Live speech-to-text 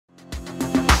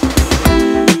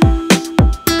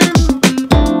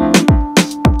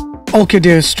Okay,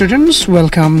 dear students,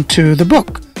 welcome to the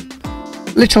book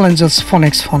Little Angels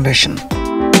Phonics Foundation.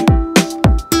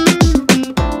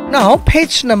 Now,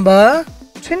 page number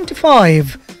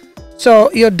 25. So,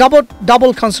 your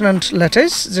double consonant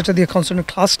letters, যেটা দিয়ে consonant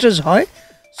clusters হয়.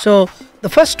 So,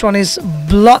 the first one is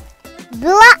blah.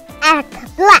 Black.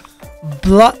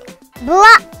 Blah.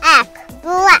 Black.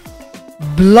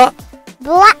 Blah.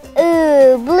 Black.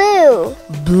 Blue.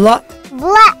 Blah.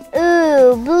 Black.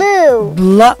 Blue.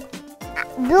 Blah.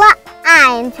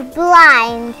 Blind.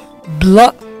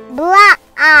 Blah.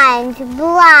 Blind.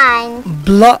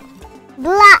 Blah.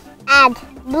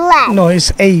 Black. No, it's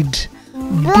aid.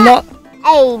 Blah.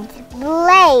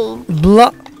 Blade.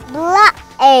 Blah.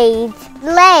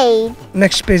 Blade.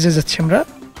 Next page is আমরা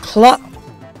claw.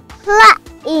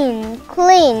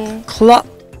 Clean. Claw.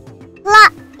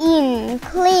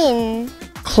 Clean.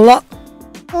 Claw.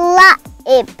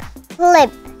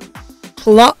 Clip.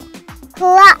 Claw.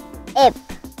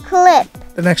 Clip.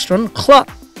 The next one, claw.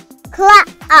 Clock.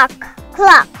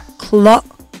 Claw.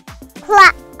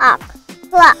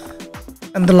 Clock.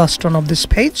 And the last one of this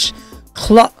page,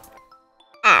 claw.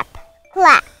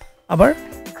 Clap. আবার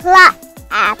Clap.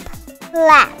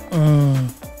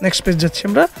 next page যাচ্ছি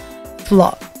আমরা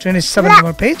flower. 27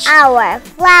 number page. Flower.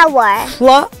 Flower.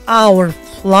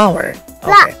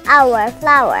 Okay.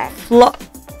 Flower. Fly.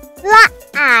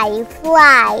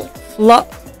 Fly. Fly. Fly.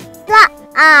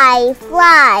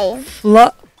 Fly.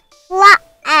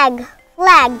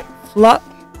 Flag. Fly.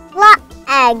 Flag.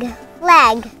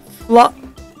 Fly.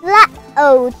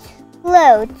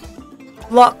 Float.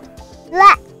 Fly.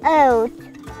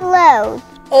 Float.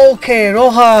 Okay,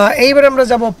 Roha. এইবার আমরা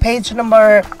যাব page number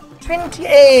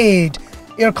 28.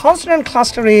 Your consonant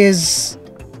cluster is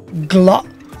gla.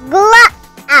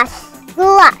 Glass.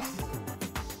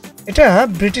 এটা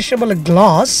ব্রিটিশে বলে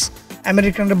glass,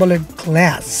 আমেরিকানরা বলে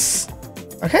glass.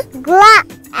 ওকে?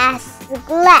 Glass.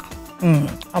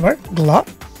 আবার গ্লা।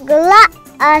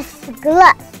 Glass.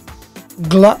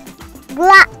 গ্লা।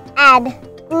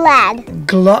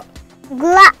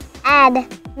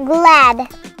 Glad.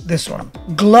 This one.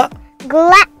 Gla.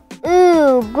 Glue.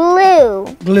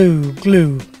 Glue.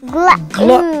 Glue.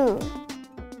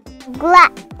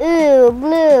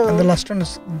 And the last one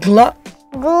is gla.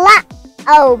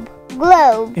 Globe.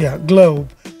 Yeah, globe.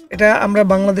 এটা আমরা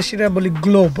বাংলাদেশীরা বলি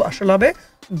গ্লোব, আসলে হবে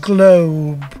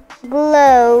globe.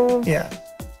 Yeah.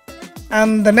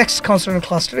 And the next consonant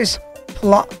cluster is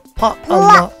pla.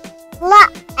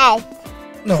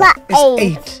 No, it's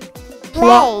 8.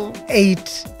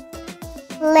 Plate.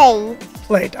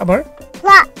 Plate. আবার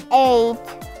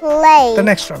Plate. the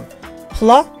next one.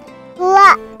 Pla.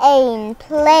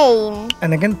 Plane.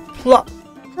 And again pla.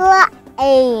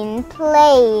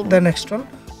 Plane. The next one.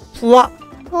 Pla.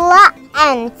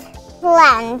 Plant.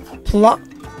 Pla.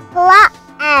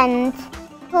 Plant.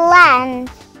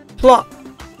 Pla.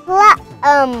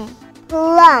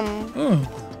 Plum.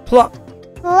 Pla.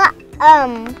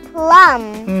 Plum.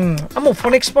 Ammo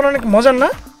phonics পড়া অনেক মজার না?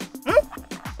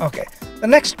 Okay. The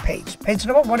next page. Page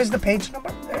number. What is the page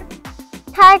number there?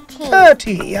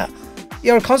 30. Yeah.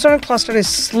 Your consonant cluster is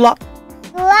sla.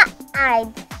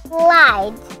 Slide.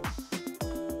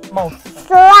 Mouth.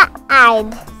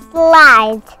 Slide.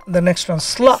 The next one.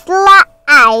 Sla.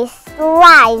 Slice.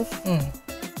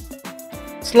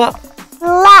 Sla.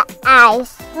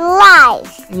 Slice.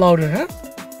 Louder, huh?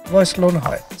 Voice low na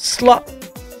hoy. Sla.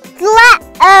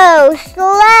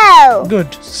 Slow.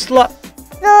 Good. Sla.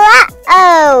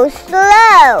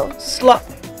 Slow. Sla.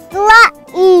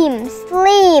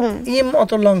 Slim. Im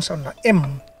auto long sound na. M.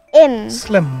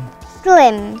 Slim.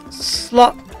 Slim. Sla.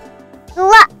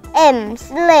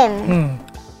 Slim.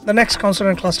 The next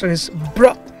consonant cluster is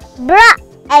bra.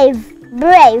 Brave.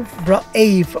 Brave.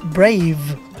 Brave.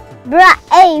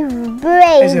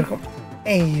 Is it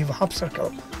Ave, half circle.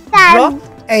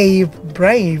 Brave.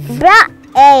 Brave.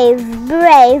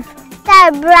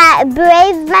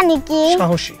 Brave মানে কি?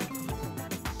 সাহসী.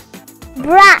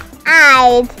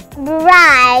 Bride.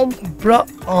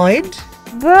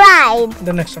 Bride.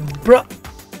 The next one. Brick.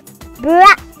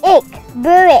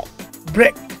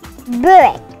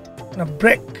 No,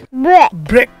 brick.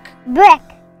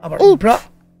 আবার bra.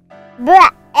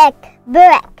 Brick.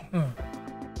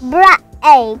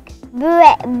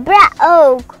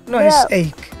 No, it's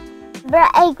ache.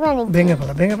 Break মানে কি? ভেঙে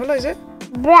ফেলা is it?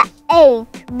 Break.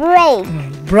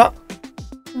 Bra.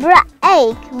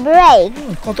 Break.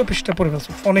 কত পৃষ্ঠা পড়ে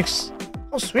ফেলছো? Phonics.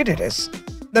 How sweet it is.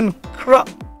 Then crab.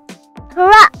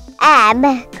 Crab.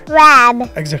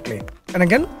 Exactly. And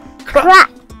again, crab.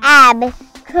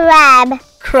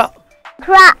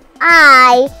 Cry.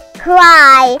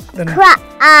 Then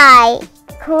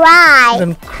cry.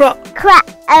 Then cra.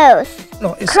 Cross. No,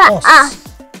 it's Cross. os.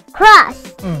 Cross.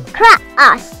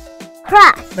 Cross.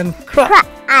 Cross. Then cra.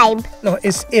 Crib. No,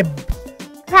 it's ib.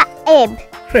 Crib.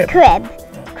 Crib. Crib.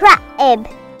 Crib.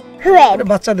 Crib.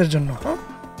 বাচ্চাদের জন্য, huh?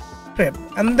 Crib.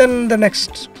 And then the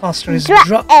next cluster is dra.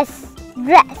 Dress.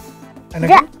 Dress. And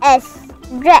again. Dress.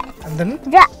 Dress. And then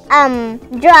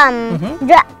Drum.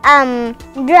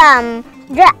 Drum.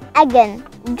 Dragon.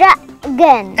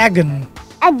 Dragon. agon.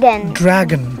 Again.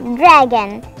 Dragon.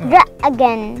 Dragon.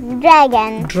 Dragon.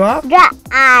 Dragon. Dra.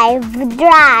 Drive.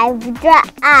 Drive.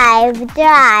 Drive.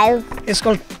 Drive. It's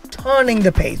called turning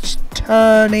the page.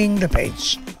 Turning the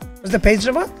page. What's the page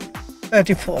number?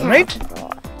 34, right?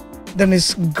 Then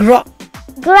it's gra.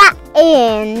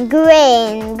 Green.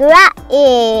 Green.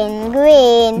 Green.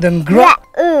 Green. Then gra.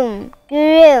 Groom.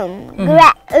 Groom.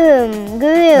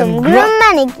 Groom. Groom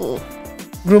মানে কি?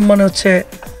 Groom মানে হচ্ছে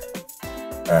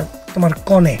তোমার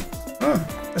কনে।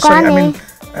 Sorry, I mean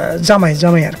জামাই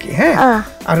আর কি, হ্যাঁ?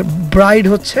 আর bride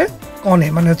হচ্ছে কনে,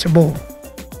 মানে হচ্ছে বউ।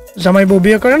 জামাই বউ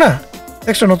বিয়ে করে না?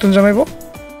 দেখছো নতুন জামাই বউ?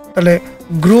 তাহলে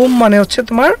গ্রুম মানে হচ্ছে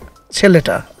তোমার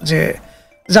ছেলেটা, যে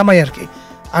জামাই আর কি।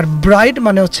 আর ব্রাইড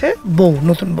মানে হচ্ছে বউ,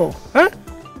 নতুন বউ, হ্যাঁ?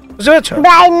 বুঝতে পেরেছো?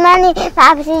 ব্রাইড মানে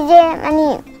ভাবছি যে মানে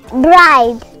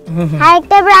ব্রাইড।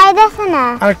 আরেকটা ব্রাইড আছে না?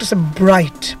 আরেকটা হচ্ছে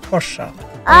ব্রাইট, ফর্সা।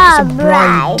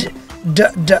 Bride.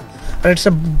 R it's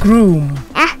a groom.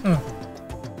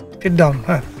 Sit down,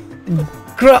 huh?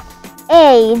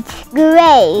 Age.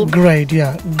 Grade. Grade,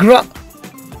 yeah. Grass.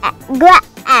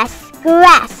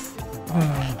 Grass.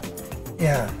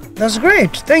 Yeah, that's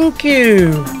great. Thank you.